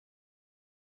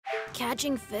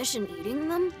Catching fish and eating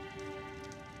them?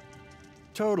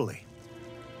 Totally.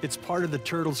 It's part of the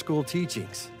turtle school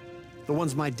teachings. The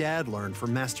ones my dad learned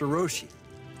from Master Roshi.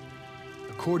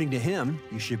 According to him,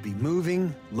 you should be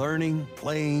moving, learning,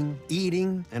 playing,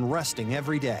 eating, and resting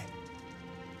every day.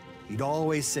 He'd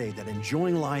always say that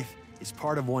enjoying life is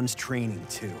part of one's training,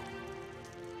 too.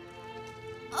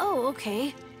 Oh,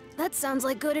 okay. That sounds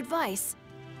like good advice.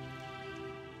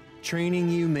 Training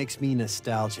you makes me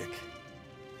nostalgic.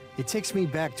 It takes me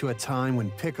back to a time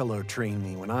when Piccolo trained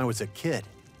me when I was a kid.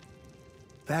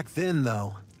 Back then,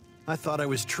 though, I thought I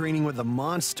was training with a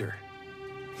monster.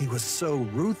 He was so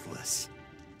ruthless.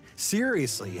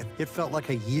 Seriously, it felt like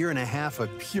a year and a half of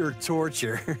pure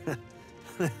torture.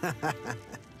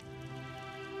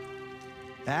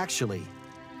 Actually,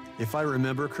 if I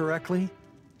remember correctly,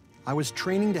 I was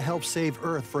training to help save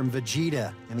Earth from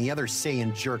Vegeta and the other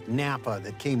Saiyan jerk Nappa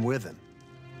that came with him.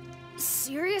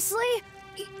 Seriously?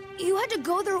 You had to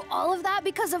go through all of that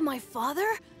because of my father?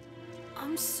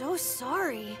 I'm so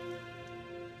sorry.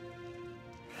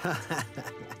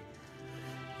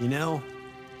 You know,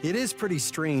 it is pretty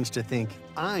strange to think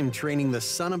I'm training the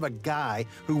son of a guy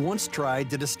who once tried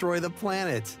to destroy the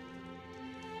planet.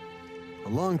 A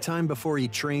long time before he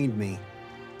trained me,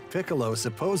 Piccolo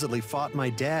supposedly fought my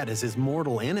dad as his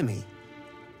mortal enemy.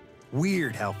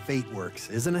 Weird how fate works,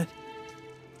 isn't it?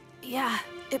 Yeah,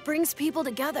 it brings people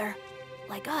together.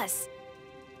 Like us.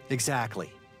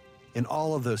 Exactly. And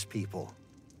all of those people,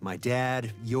 my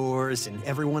dad, yours, and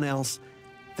everyone else,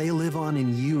 they live on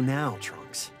in you now,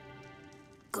 Trunks.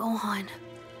 Gohan.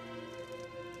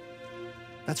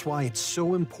 That's why it's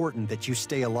so important that you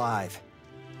stay alive.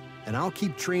 And I'll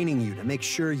keep training you to make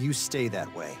sure you stay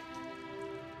that way.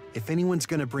 If anyone's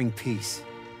gonna bring peace,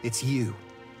 it's you.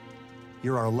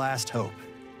 You're our last hope.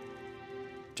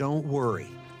 Don't worry.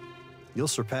 You'll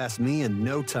surpass me in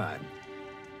no time.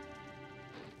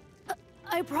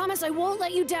 I promise I won't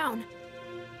let you down.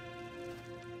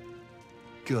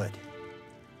 Good.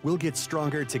 We'll get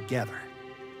stronger together.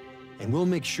 And we'll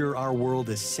make sure our world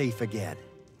is safe again.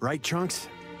 Right, Trunks?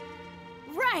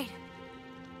 Right!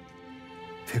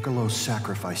 Piccolo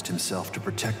sacrificed himself to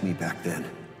protect me back then.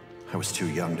 I was too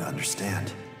young to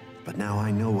understand, but now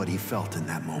I know what he felt in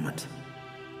that moment.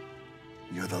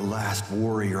 You're the last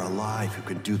warrior alive who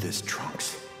can do this,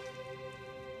 Trunks.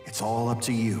 It's all up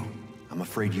to you. I'm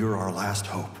afraid you're our last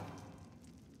hope.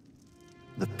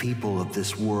 The people of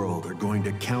this world are going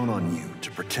to count on you to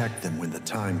protect them when the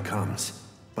time comes.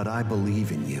 But I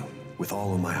believe in you with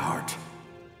all of my heart.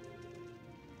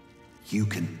 You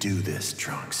can do this,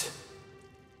 Trunks.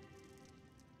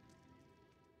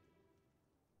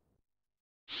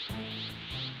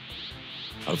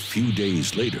 A few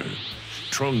days later,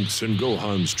 Trunks and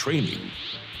Gohan's training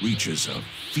reaches a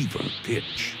fever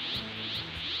pitch.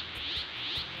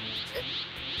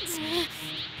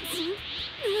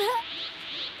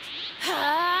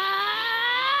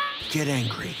 Get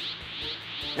angry.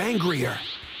 Angrier.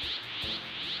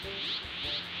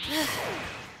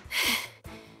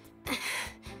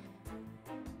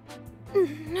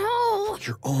 No!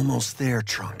 You're almost there,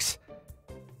 Trunks.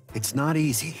 It's not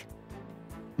easy.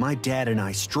 My dad and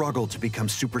I struggled to become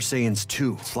Super Saiyans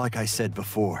too, like I said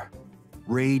before.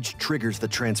 Rage triggers the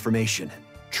transformation.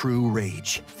 True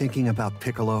rage. Thinking about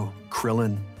Piccolo,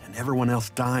 Krillin, and everyone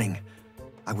else dying,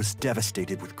 I was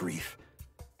devastated with grief.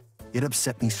 It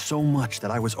upset me so much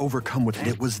that I was overcome with it.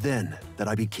 It was then that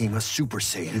I became a Super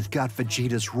Saiyan. You've got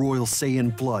Vegeta's Royal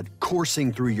Saiyan blood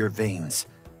coursing through your veins.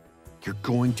 You're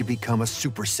going to become a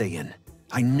Super Saiyan.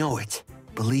 I know it.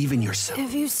 Believe in yourself.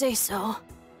 If you say so.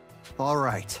 All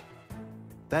right.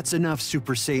 That's enough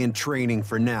Super Saiyan training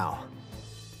for now.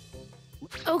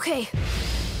 Okay.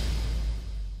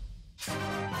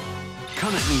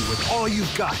 Come at me with all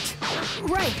you've got.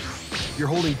 Right. You're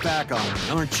holding back on me,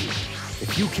 aren't you?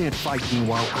 If you can't fight me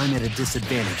while I'm at a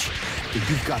disadvantage, then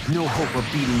you've got no hope of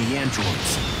beating the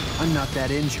androids. I'm not that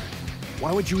injured.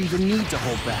 Why would you even need to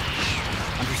hold back?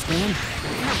 Understand?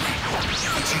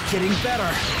 But you're getting better.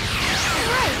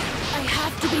 Right. I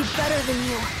have to be better than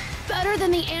you. Better than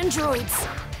the androids.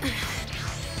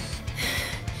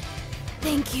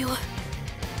 Thank you.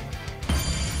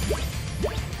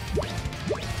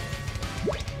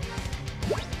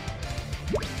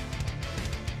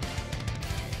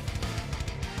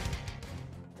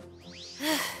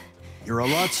 You're a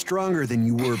lot stronger than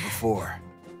you were before.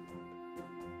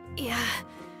 Yeah.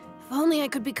 If only I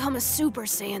could become a Super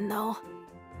Saiyan, though.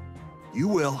 You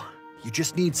will. You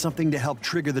just need something to help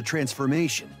trigger the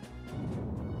transformation.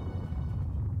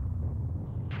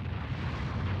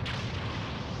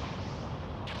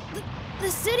 The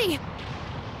city!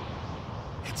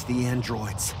 It's the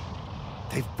androids.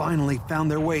 They finally found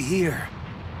their way here.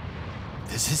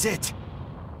 This is it.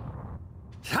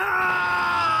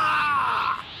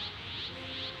 Ah!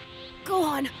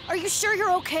 Gohan, are you sure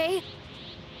you're okay?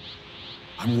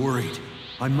 I'm worried.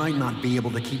 I might not be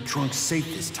able to keep Trunks safe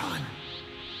this time.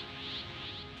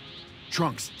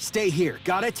 Trunks, stay here,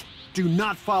 got it? Do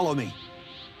not follow me.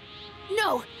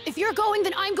 No, if you're going,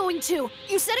 then I'm going too.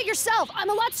 You said it yourself, I'm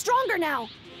a lot stronger now.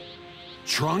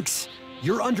 Trunks,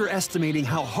 you're underestimating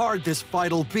how hard this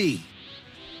fight'll be.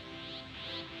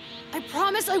 I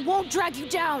promise I won't drag you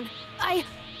down. I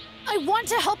want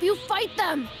to help you fight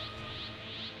them.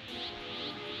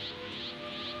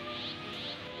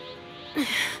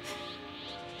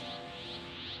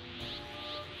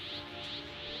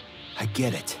 I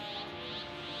get it.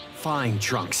 Fine,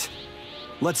 Trunks.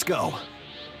 Let's go.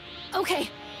 Okay.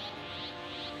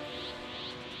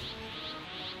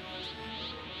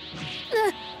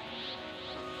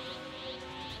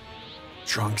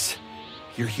 Trunks,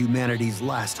 you're humanity's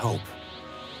last hope.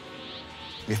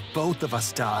 If both of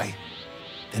us die,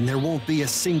 then there won't be a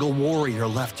single warrior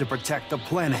left to protect the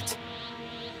planet.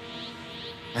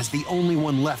 As the only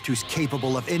one left who's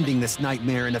capable of ending this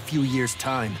nightmare in a few years'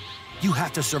 time, you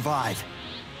have to survive.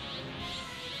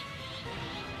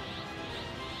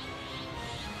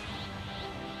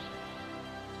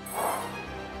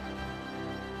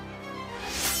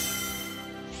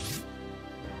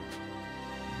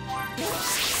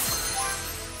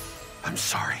 I'm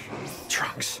sorry,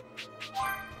 Trunks.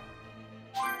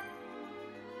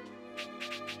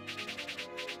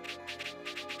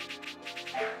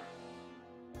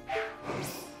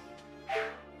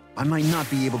 I might not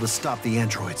be able to stop the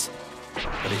androids,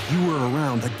 but if you were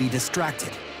around, I'd be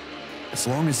distracted. As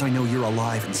long as I know you're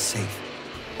alive and safe,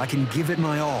 I can give it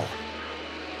my all.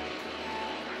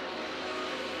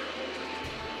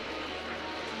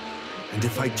 And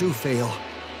if I do fail,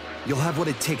 you'll have what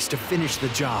it takes to finish the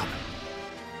job.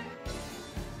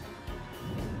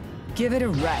 Give it a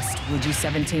rest, would you,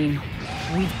 17?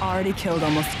 We've already killed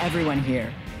almost everyone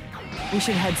here. We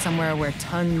should head somewhere where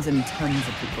tons and tons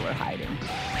of people are hiding.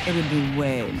 It would be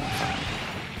way more fun.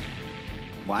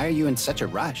 Why are you in such a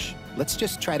rush? Let's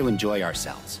just try to enjoy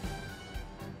ourselves.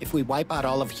 If we wipe out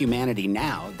all of humanity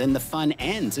now, then the fun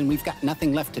ends and we've got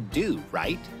nothing left to do,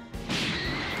 right?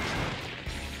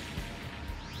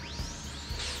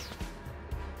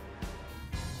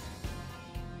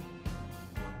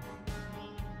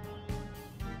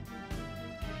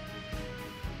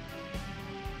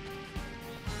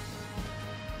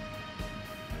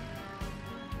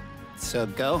 So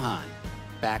Gohan,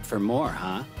 back for more,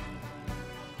 huh?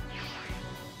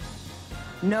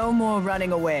 No more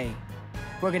running away.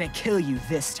 We're gonna kill you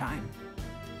this time.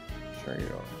 Sure you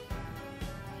are.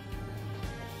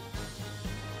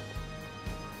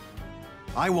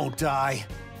 I won't die.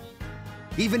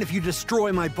 Even if you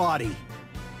destroy my body.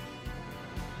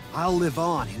 I'll live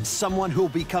on in someone who'll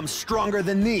become stronger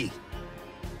than me.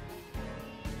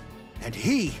 And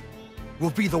he will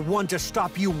be the one to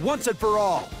stop you once and for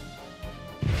all.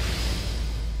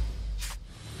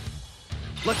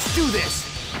 Let's do this,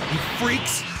 you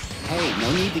freaks! Hey,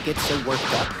 no need to get so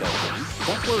worked up, Gohan.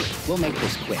 Don't worry, we'll make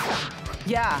this quick.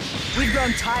 Yeah, we've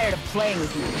grown tired of playing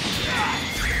with you.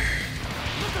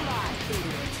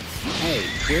 Hey,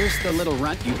 here's the little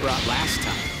runt you brought last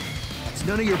time. It's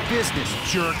none of your business,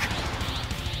 jerk.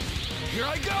 Here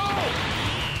I go!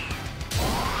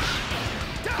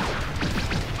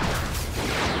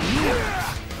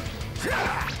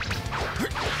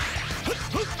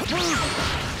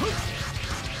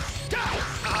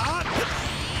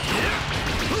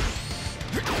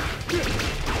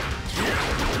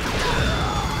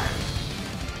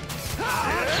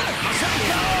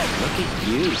 Look at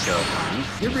you,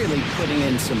 Gohan. You're really putting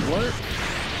in some work.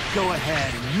 Go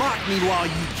ahead and mock me while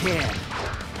you can.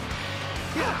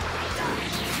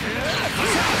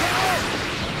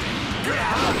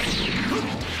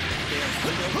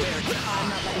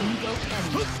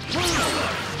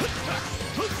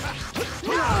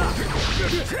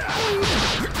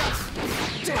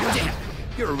 Damn,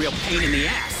 you're a real pain in the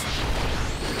ass.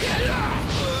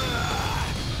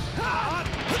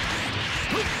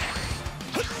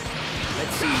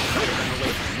 Let's see if I can run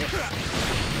away from this.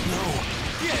 No,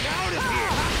 get out of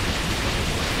here!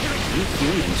 You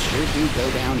humans sure do go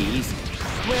down easy.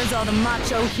 Where's all the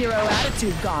macho hero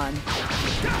attitude gone?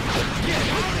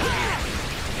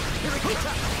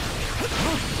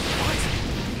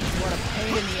 What a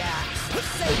pain in the ass.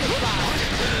 Say goodbye.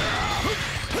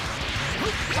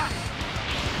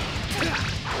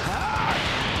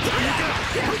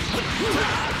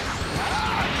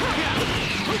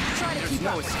 Try to keep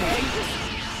up.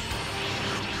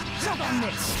 Jump on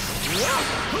this!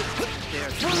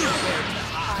 There's nowhere to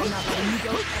hide. I'm not letting you go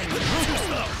anywhere.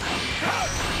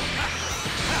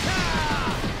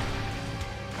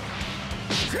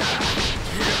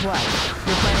 What?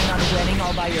 You're planning on winning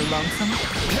all by your lonesome?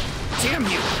 Damn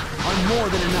you! I'm more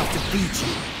than enough to beat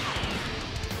you.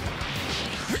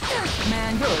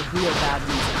 Man, you're a real bad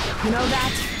loser. You know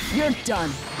that? You're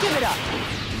done. Give it up.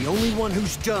 The only one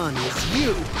who's done is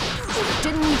you.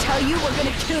 Didn't we tell you we're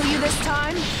gonna kill you this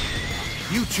time?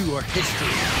 You two are history.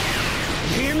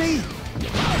 You hear me?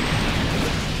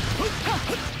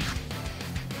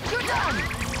 You're done!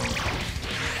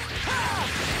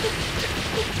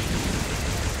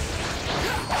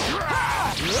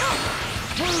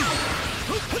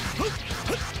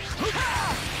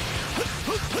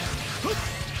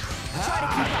 Try to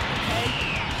keep up, okay?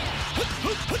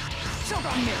 Choke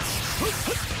on this!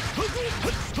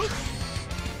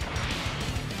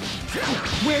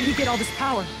 Where'd you get all this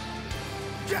power?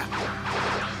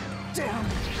 Damn!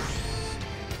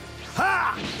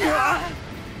 Ha!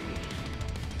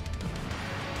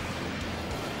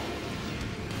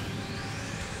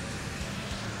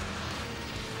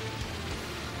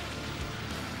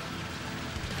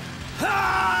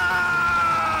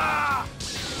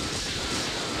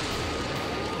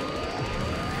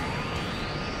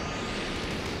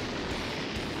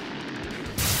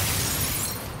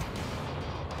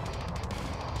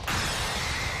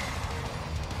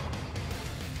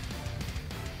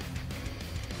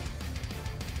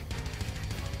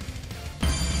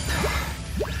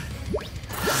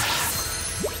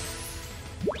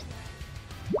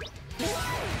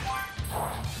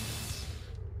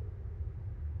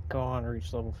 Gohan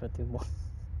reached level 51.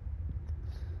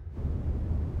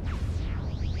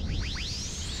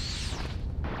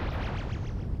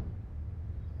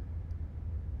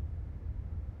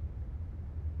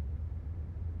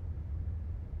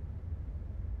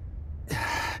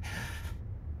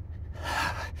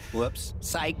 Whoops.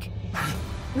 Psych.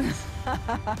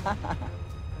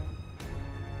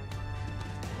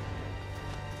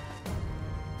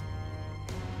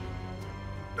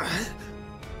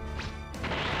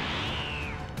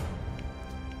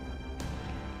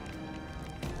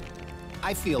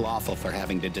 I feel awful for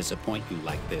having to disappoint you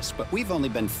like this, but we've only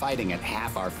been fighting at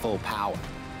half our full power.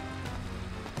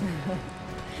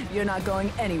 You're not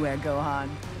going anywhere, Gohan.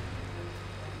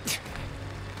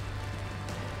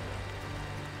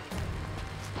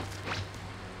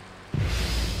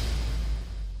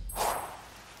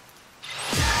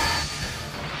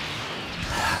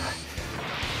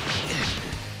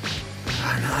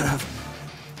 I'm out of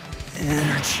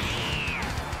energy.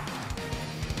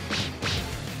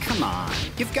 Come on,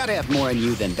 you've got to have more in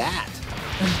you than that.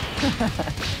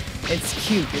 It's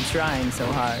cute you're trying so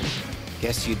hard.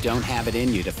 Guess you don't have it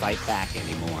in you to fight back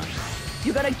anymore.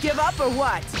 You gonna give up or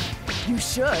what? You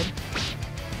should.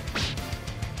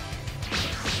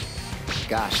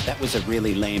 Gosh, that was a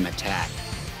really lame attack.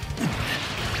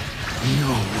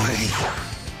 No way.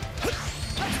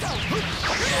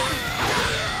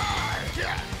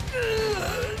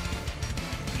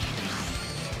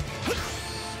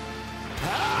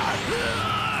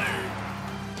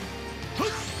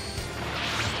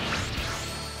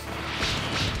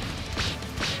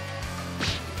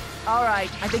 All right,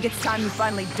 I think it's time you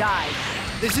finally died.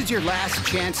 This is your last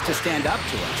chance to stand up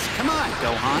to us. Come on,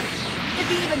 Gohan.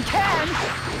 If you even can!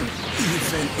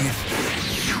 Even if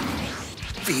you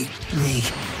beat me,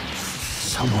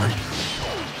 someone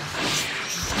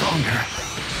stronger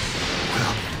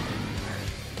will.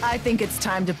 I think it's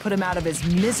time to put him out of his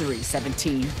misery,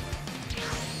 17.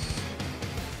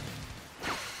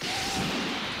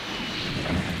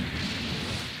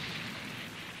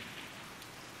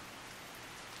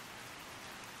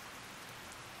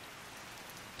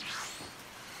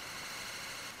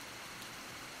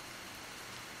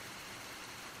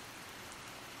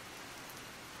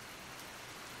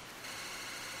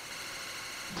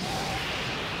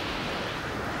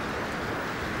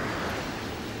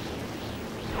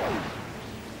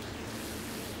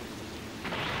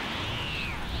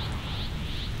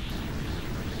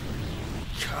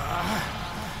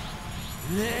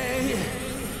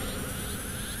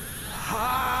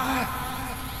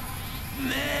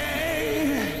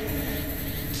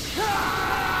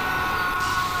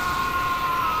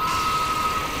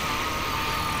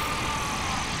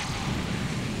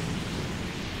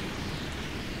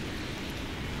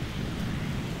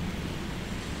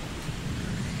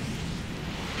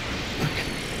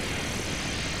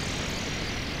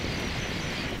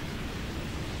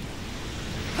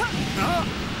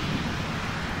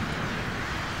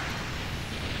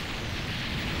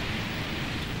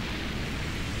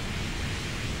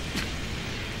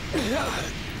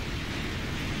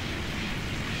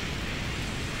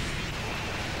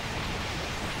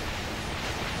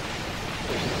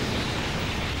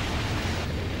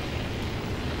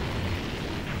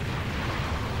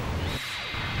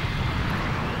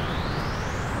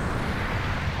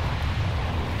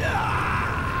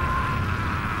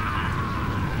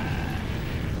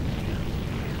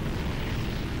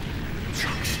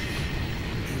 Trunks,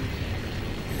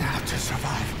 you have to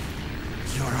survive.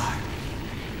 You're our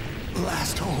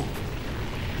last hope.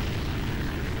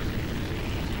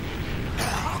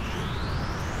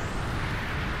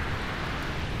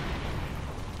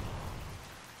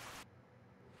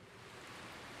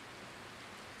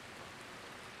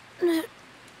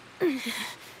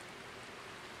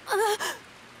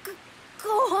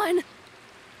 Gohan!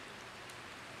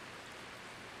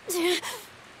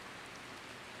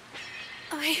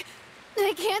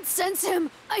 I can't sense him.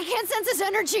 I can't sense his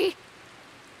energy.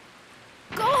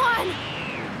 Gohan!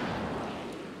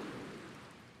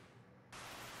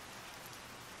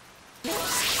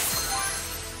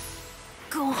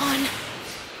 Gohan.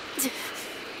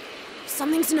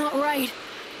 Something's not right.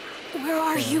 Where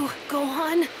are you,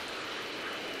 Gohan?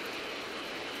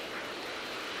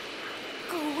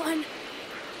 Gohan.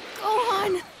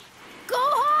 Gohan!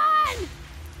 Gohan!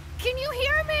 Can you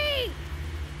hear me?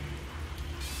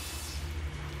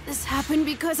 This happened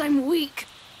because I'm weak.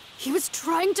 He was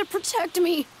trying to protect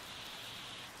me.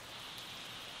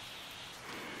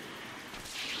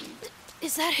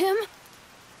 Is that him?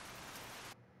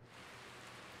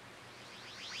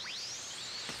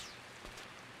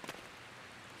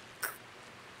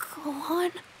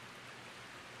 Gohan?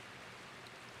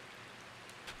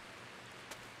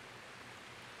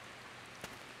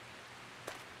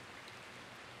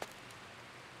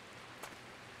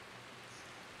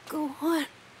 Gohan.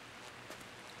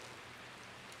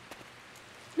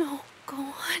 No,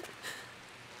 Gohan.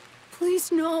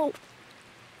 Please, no.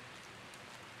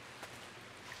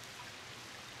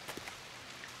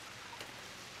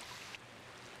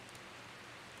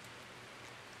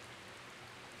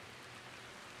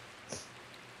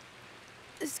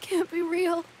 This can't be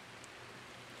real.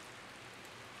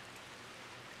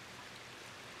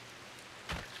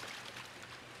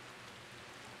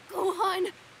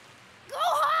 Gohan!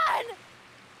 Gohan!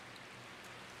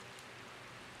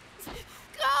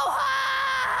 Gohan!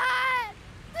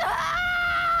 Ah!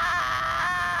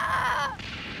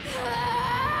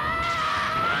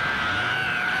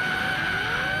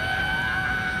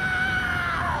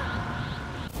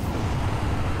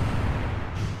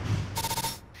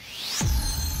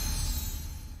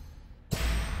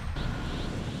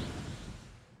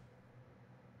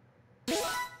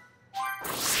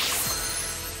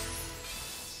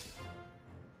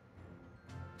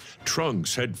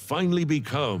 Trunks had finally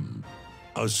become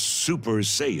a Super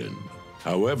Saiyan.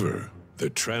 However, the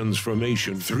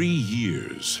transformation 3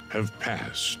 years have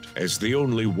passed. As the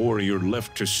only warrior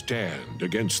left to stand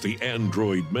against the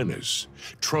android menace,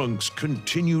 Trunks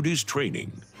continued his training,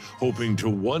 hoping to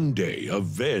one day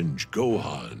avenge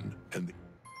Gohan and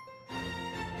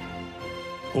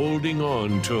holding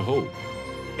on to hope.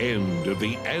 End of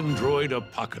the android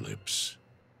apocalypse.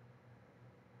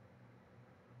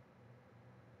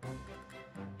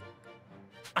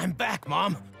 I'm back,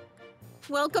 Mom.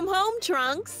 Welcome home,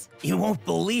 Trunks. You won't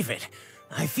believe it.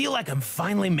 I feel like I'm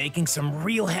finally making some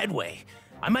real headway.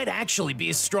 I might actually be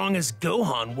as strong as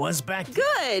Gohan was back then.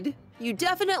 Good. You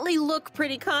definitely look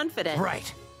pretty confident.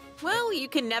 Right. Well, you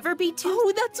can never be too...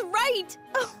 Oh, that's right.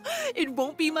 Oh, it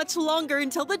won't be much longer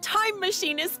until the time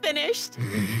machine is finished.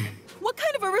 What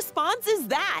kind of a response is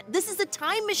that? This is a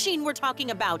time machine we're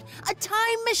talking about. A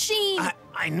time machine!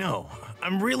 I know.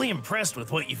 I'm really impressed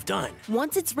with what you've done.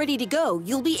 Once it's ready to go,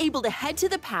 you'll be able to head to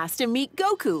the past and meet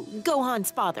Goku, Gohan's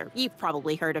father. You've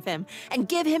probably heard of him. And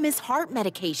give him his heart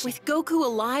medication. With Goku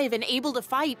alive and able to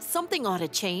fight, something ought to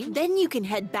change. Then you can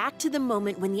head back to the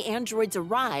moment when the androids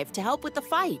arrive to help with the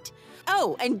fight.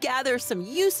 Oh, and gather some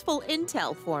useful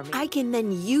intel for me. I can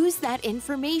then use that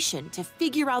information to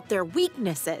figure out their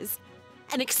weaknesses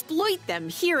and exploit them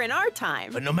here in our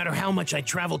time. But no matter how much I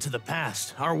travel to the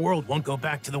past, our world won't go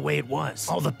back to the way it was.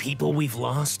 All the people we've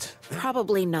lost?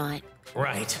 Probably not.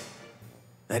 Right.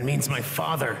 That means my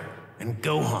father and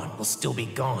Gohan will still be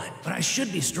gone. But I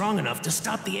should be strong enough to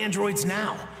stop the androids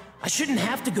now. I shouldn't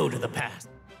have to go to the past.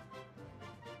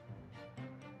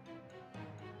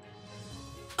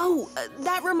 Oh,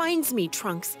 that reminds me,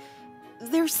 Trunks.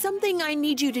 There's something I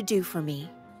need you to do for me.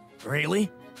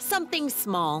 Really? Something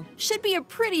small. Should be a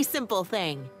pretty simple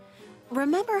thing.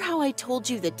 Remember how I told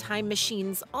you the time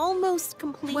machine's almost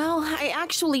complete? Well, I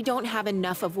actually don't have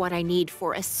enough of what I need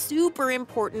for a super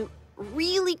important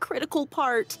really critical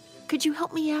part. Could you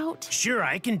help me out? Sure,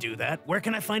 I can do that. Where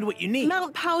can I find what you need?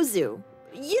 Mount Paozu.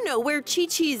 You know, where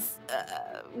Chi-Chi's,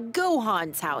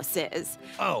 Gohan's house is.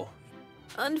 Oh,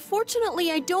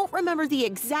 Unfortunately, I don't remember the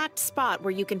exact spot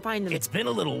where you can find them. it's been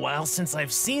a little while since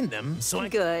I've seen them, so I...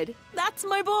 Good. That's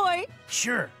my boy.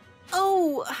 Sure,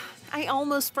 Oh, I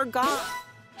almost forgot.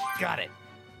 got it.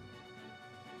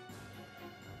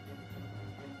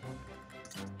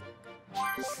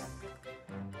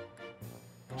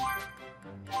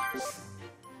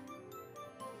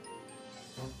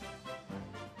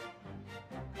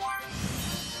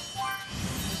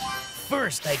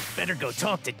 First, I'd better go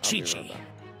talk to Chi-Chi.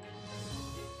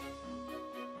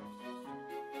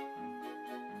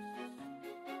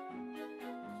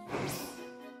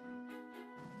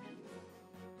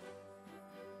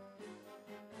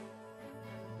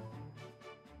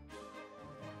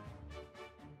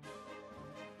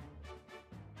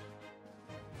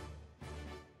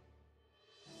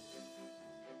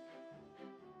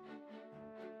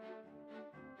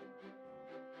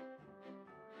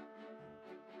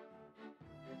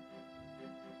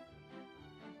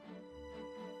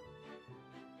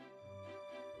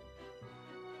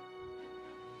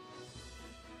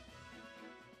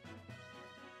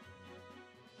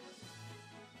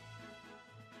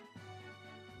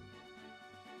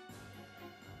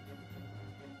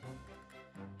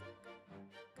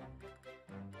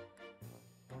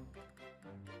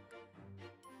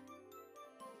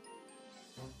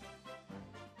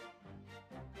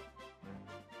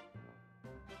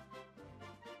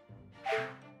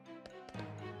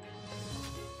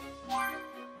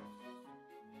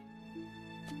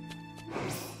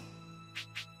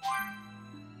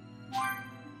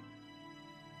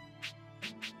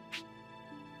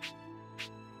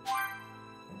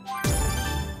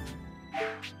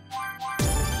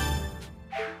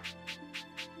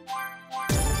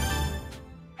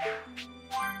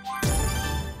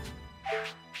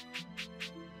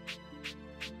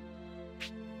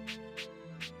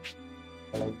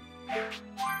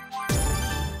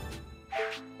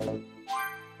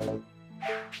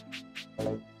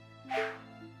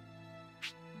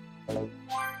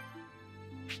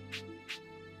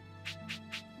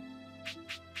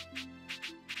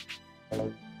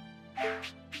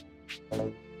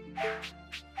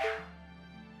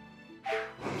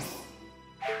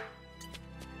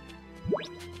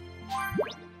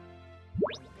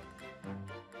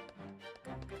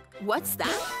 What's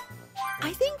that?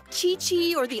 I think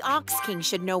Chi-Chi or the Ox King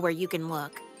should know where you can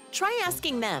look. Try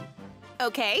asking them.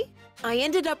 Okay? I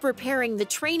ended up repairing the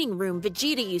training room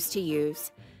Vegeta used to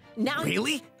use. Now—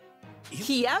 Really?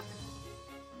 Yep.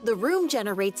 The room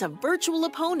generates a virtual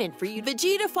opponent for you.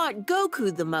 Vegeta fought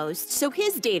Goku the most, so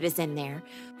his data's in there.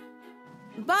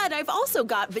 But I've also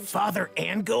got Father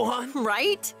and Gohan?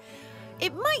 Right?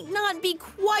 It might not be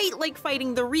quite like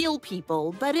fighting the real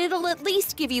people, but it'll at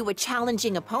least give you a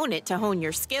challenging opponent to hone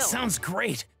your skills. Sounds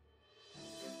great.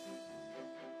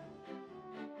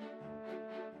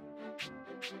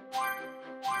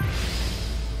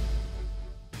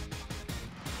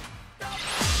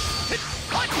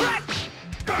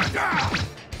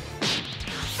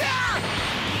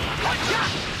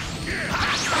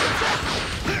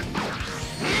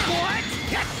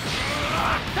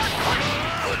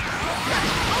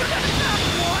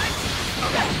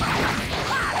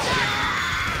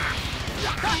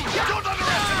 Don't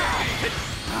underestimate me!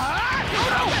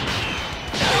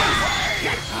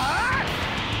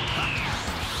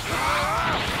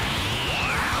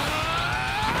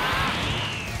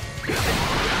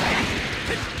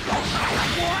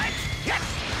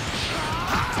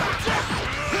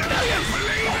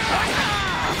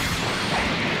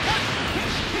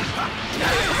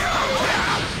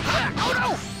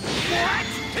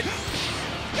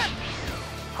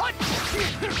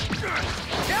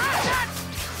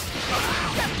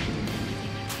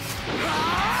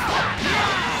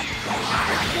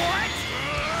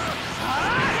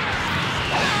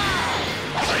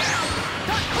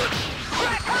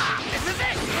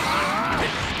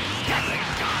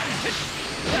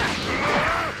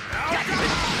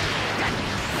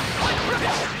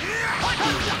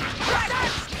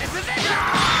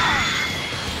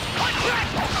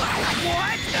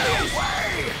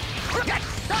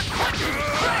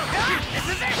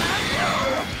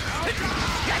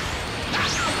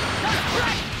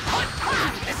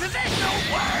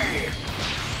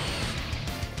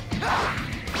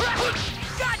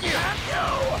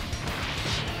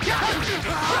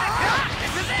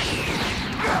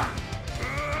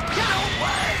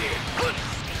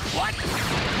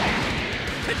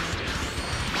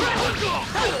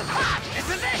 This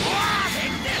is it!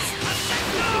 Take this!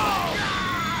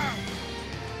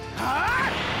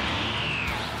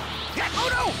 Oh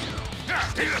no! This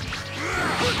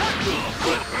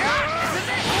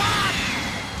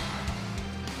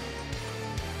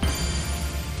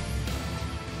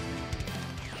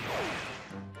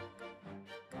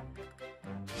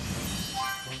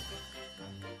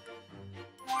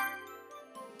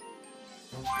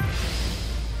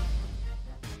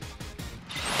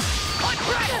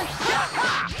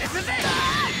is it! This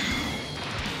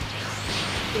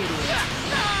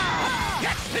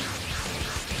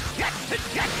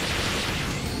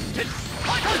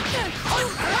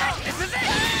is it!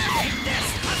 Take this!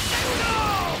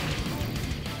 No!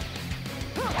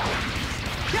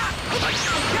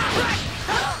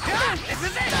 This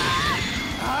is it!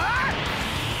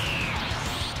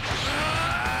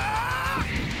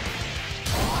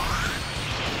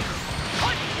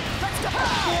 Let's go!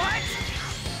 What?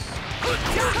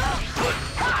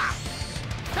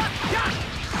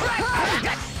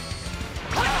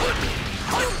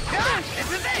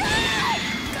 This is it!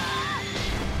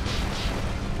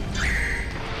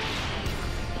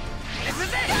 This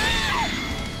is it!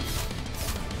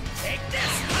 Take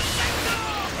this!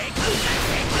 Take this! Take this!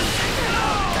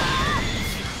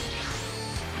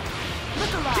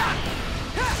 Look alive!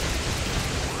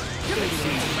 Give me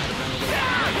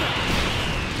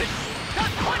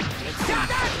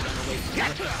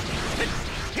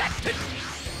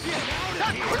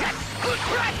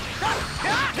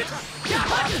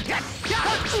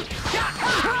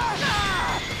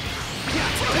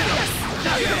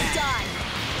Now you'll die!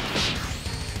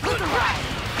 Look alive!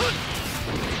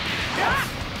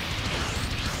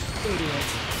 Idiot.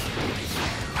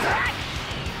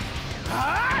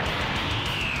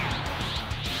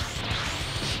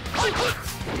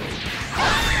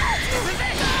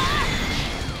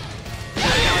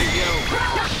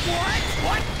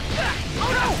 What?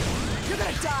 Oh no! You're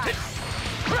gonna die!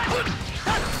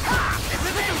 This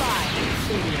is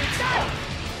alive! Idiot. This is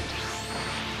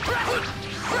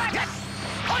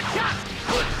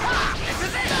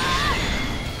it!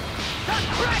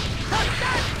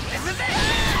 This is it!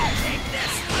 Take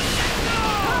this!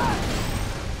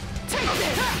 Take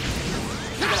this!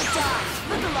 You're gonna die!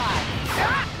 Look alive!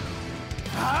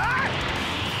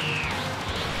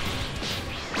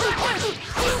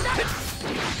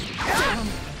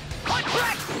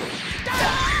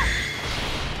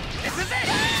 This is it!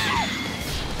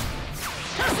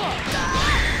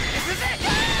 This is it!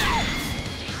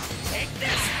 Take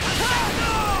this!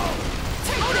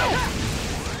 Take Oh no!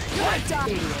 You're gonna die!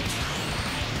 Idiot.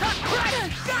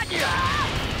 Got you!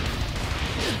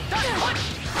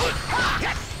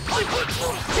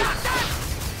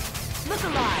 Look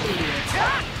alive! Idiot.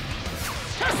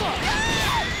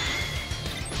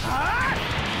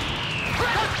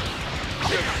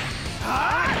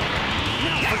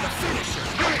 Now for the finisher!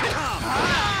 Here it comes!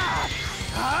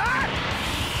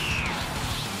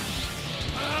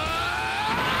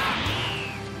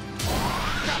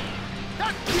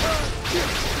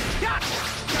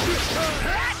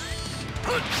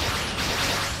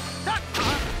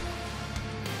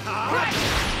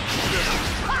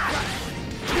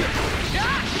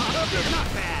 Not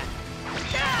bad.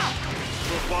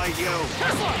 We'll find you.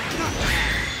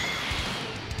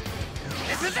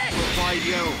 This is it. We'll find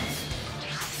you.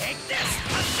 Take this.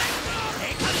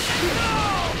 Take this.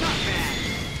 Not bad.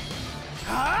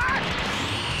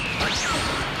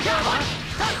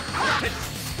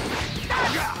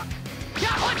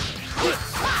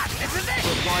 This is it.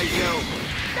 We'll find you.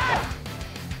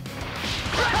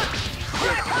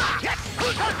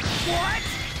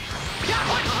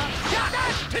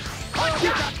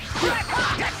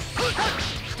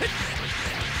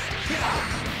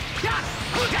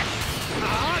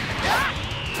 What?